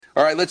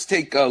All right, let's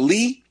take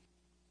Lee.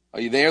 Are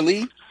you there,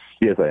 Lee?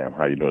 Yes, I am.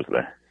 How you doing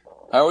today?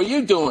 How are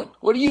you doing?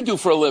 What do you do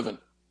for a living?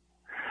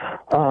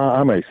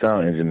 I'm a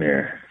sound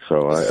engineer.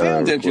 So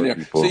Sound engineer.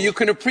 People. So you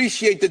can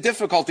appreciate the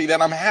difficulty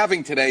that I'm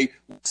having today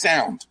with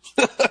sound.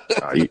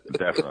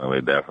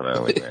 Definitely,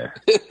 man.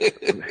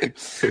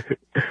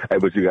 Hey,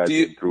 but you guys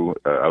getting through.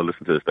 I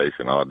listen to the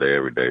station all day,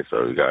 every day,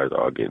 so you guys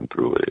are all getting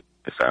through it.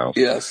 It sounds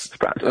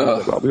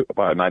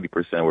about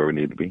 90% where we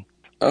need to be.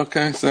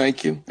 Okay,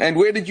 thank you. And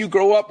where did you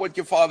grow up? What did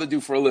your father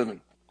do for a living?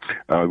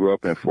 I grew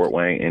up in Fort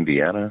Wayne,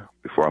 Indiana,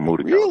 before I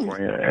moved to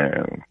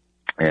California,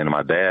 and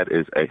my dad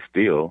is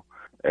still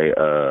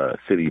a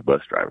city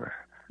bus driver.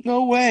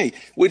 No way.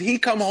 Would he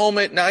come home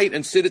at night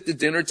and sit at the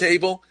dinner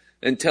table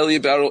and tell you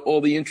about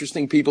all the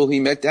interesting people he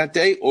met that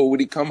day, or would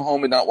he come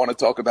home and not want to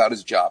talk about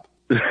his job?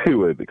 He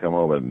would come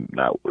home and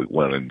not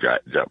want to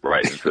jump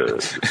right into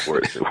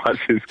sports and watch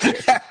his game.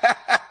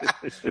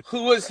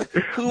 Who was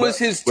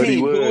his team?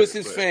 Who was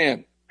his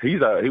fan? He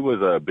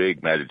was a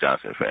big Magic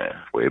Johnson fan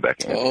way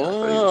back in.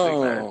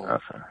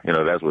 That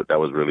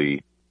was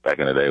really back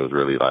in the day. It was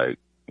really like,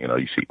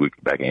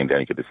 back in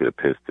Indiana, you get to see the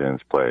Pistons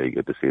play, you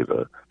get to see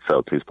the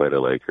Celtics play the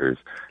Lakers,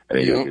 and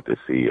then you get to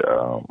see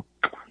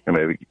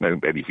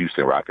maybe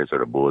Houston Rockets or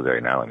the Bulls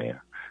every now and then.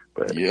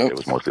 But it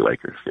was mostly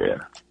Lakers, yeah.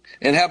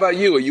 And how about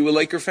you? Are you a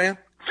Laker fan?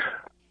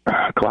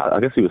 I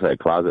guess he was a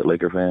closet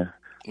Laker fan.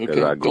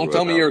 Okay. Don't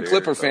tell me you're a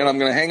Clipper fan. I'm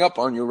going to hang up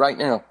on you right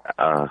now.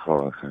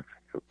 Hold on.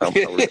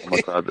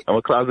 I'm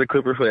a closet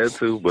Clipper fan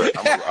too, but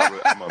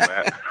I'm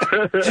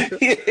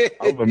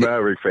a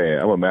Maverick fan.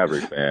 I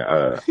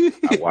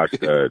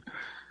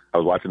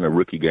was watching the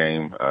rookie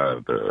game,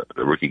 the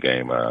rookie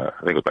game. I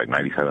think it was like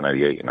 97,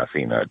 98, and I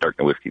seen Dirk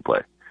Nowitzki play,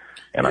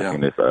 and I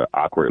seen this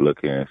awkward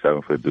looking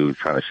 7-foot dude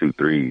trying to shoot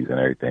threes and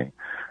everything,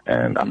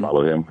 and I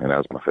followed him, and that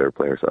was my favorite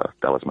player. So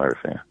Dallas Maverick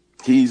fan.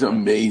 He's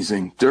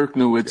amazing. Dirk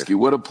Nowitzki,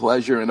 what a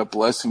pleasure and a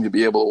blessing to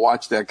be able to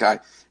watch that guy.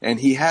 And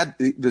he had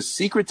the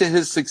secret to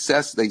his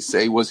success, they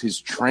say, was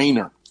his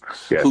trainer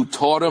who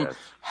taught him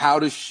how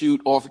to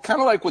shoot off.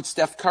 Kind of like what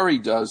Steph Curry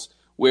does,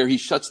 where he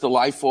shuts the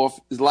lights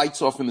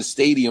off in the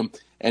stadium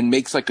and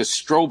makes like a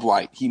strobe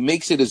light. He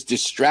makes it as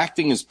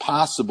distracting as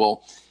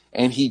possible,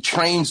 and he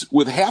trains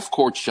with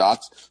half-court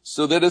shots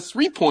so that a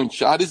three-point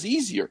shot is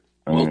easier.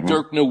 Well,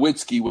 Dirk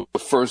Nowitzki was the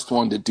first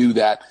one to do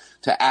that,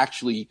 to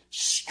actually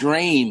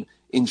strain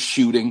in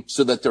shooting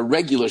so that the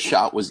regular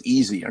shot was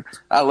easier.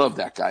 I love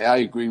that guy. I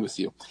agree with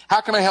you.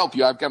 How can I help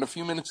you? I've got a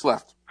few minutes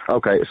left.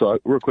 Okay, so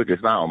real quick,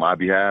 it's not on my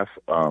behalf.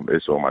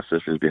 It's on my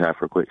sister's behalf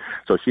real quick.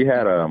 So she's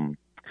had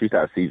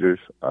seizures,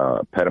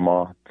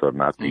 Petamol, so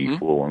not the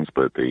full ones,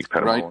 but the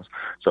Petamol ones.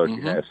 So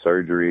she had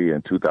surgery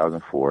in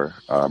 2004,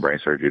 brain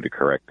surgery to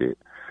correct it.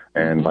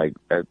 And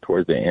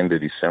towards the end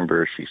of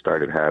December, she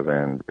started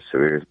having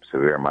severe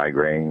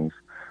migraines.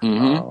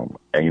 And,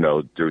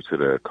 due to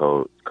the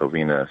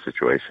Covina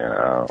situation,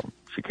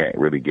 she can't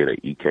really get an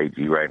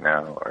EKG right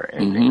now or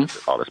anything.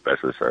 All the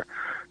specialists are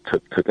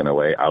taken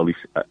away, at least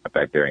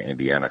back there in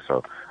Indiana.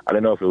 So I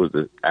don't know if it was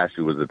the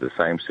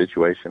same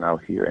situation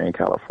out here in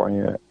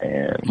California.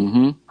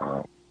 And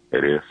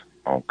it is.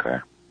 Okay.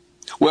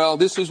 Well,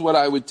 this is what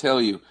I would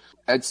tell you.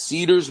 At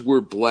Cedars,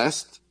 we're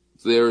blessed.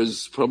 There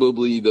is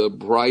probably the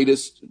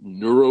brightest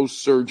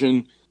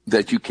neurosurgeon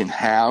that you can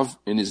have,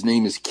 and his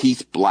name is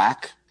Keith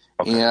Black.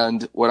 Okay.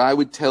 And what I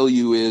would tell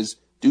you is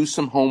do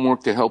some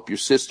homework to help your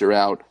sister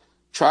out.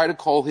 Try to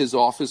call his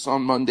office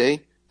on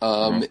Monday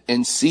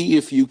and see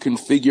if you can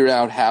figure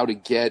out how to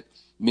get,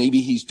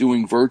 maybe he's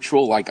doing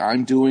virtual like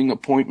I'm doing,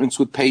 appointments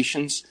with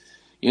patients.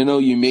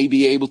 You may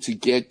be able to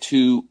get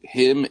to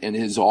him and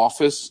his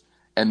office,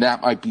 and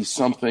that might be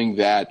something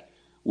that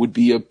would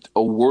be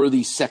a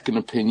worthy second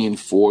opinion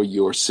for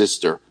your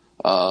sister.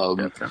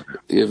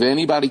 If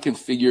anybody can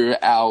figure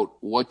out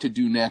what to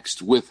do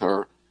next with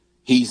her,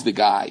 he's the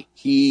guy.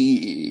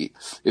 If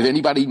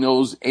anybody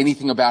knows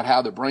anything about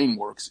how the brain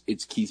works,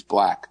 it's Keith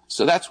Black.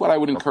 So that's what I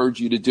would encourage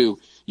you to do.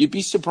 You'd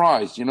be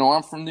surprised.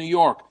 I'm from New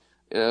York.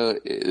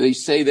 They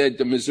say that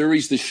the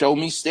Missouri's the show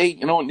me state.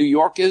 You know what New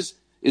York is?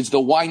 It's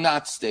the why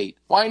not state.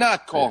 Why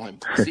not call him?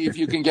 See if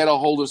you can get a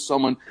hold of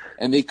someone,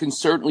 and they can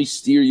certainly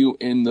steer you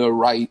in the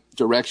right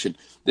direction.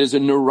 There's a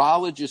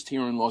neurologist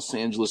here in Los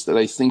Angeles that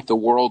I think the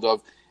world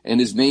of, and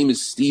his name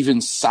is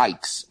Stephen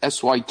Sykes,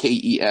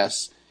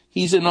 Sykes.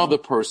 He's another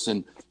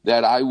person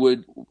that I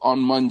would, on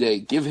Monday,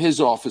 give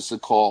his office a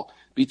call.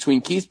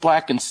 Between Keith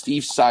Black and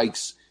Steve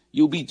Sykes,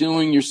 you'll be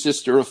doing your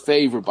sister a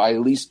favor by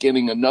at least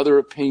getting another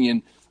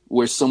opinion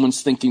where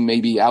someone's thinking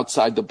maybe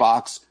outside the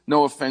box.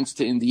 No offense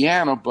to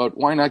Indiana, but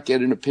why not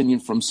get an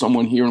opinion from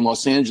someone here in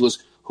Los Angeles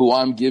who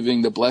I'm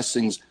giving the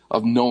blessings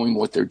of knowing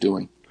what they're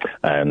doing?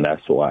 And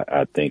that's why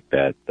I think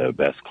that the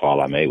best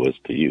call I made was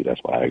to you. That's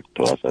why I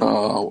told us.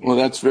 Oh, well,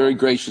 that's very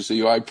gracious of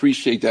you. I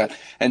appreciate that.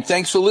 And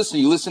thanks for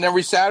listening. You listen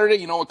every Saturday?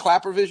 You know what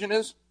Clapper Vision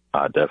is?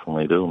 I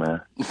definitely do,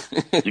 man.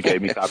 You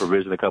gave me Clapper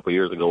Vision a couple of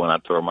years ago when I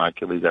tore my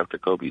Achilles after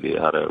Kobe did,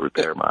 how to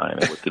repair mine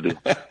and what to do.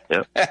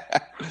 Yep.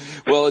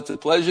 Well, it's a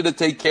pleasure to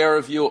take care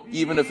of you,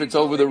 even if it's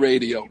over the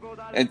radio.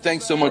 And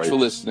thanks so much for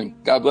listening.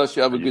 God bless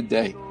you. Have a good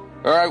day.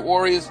 All right,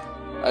 Warriors,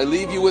 I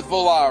leave you with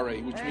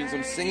Volare, which means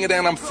I'm singing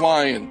and I'm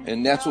flying,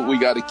 and that's what we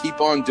got to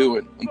keep on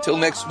doing. Until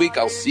next week,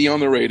 I'll see you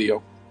on the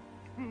radio.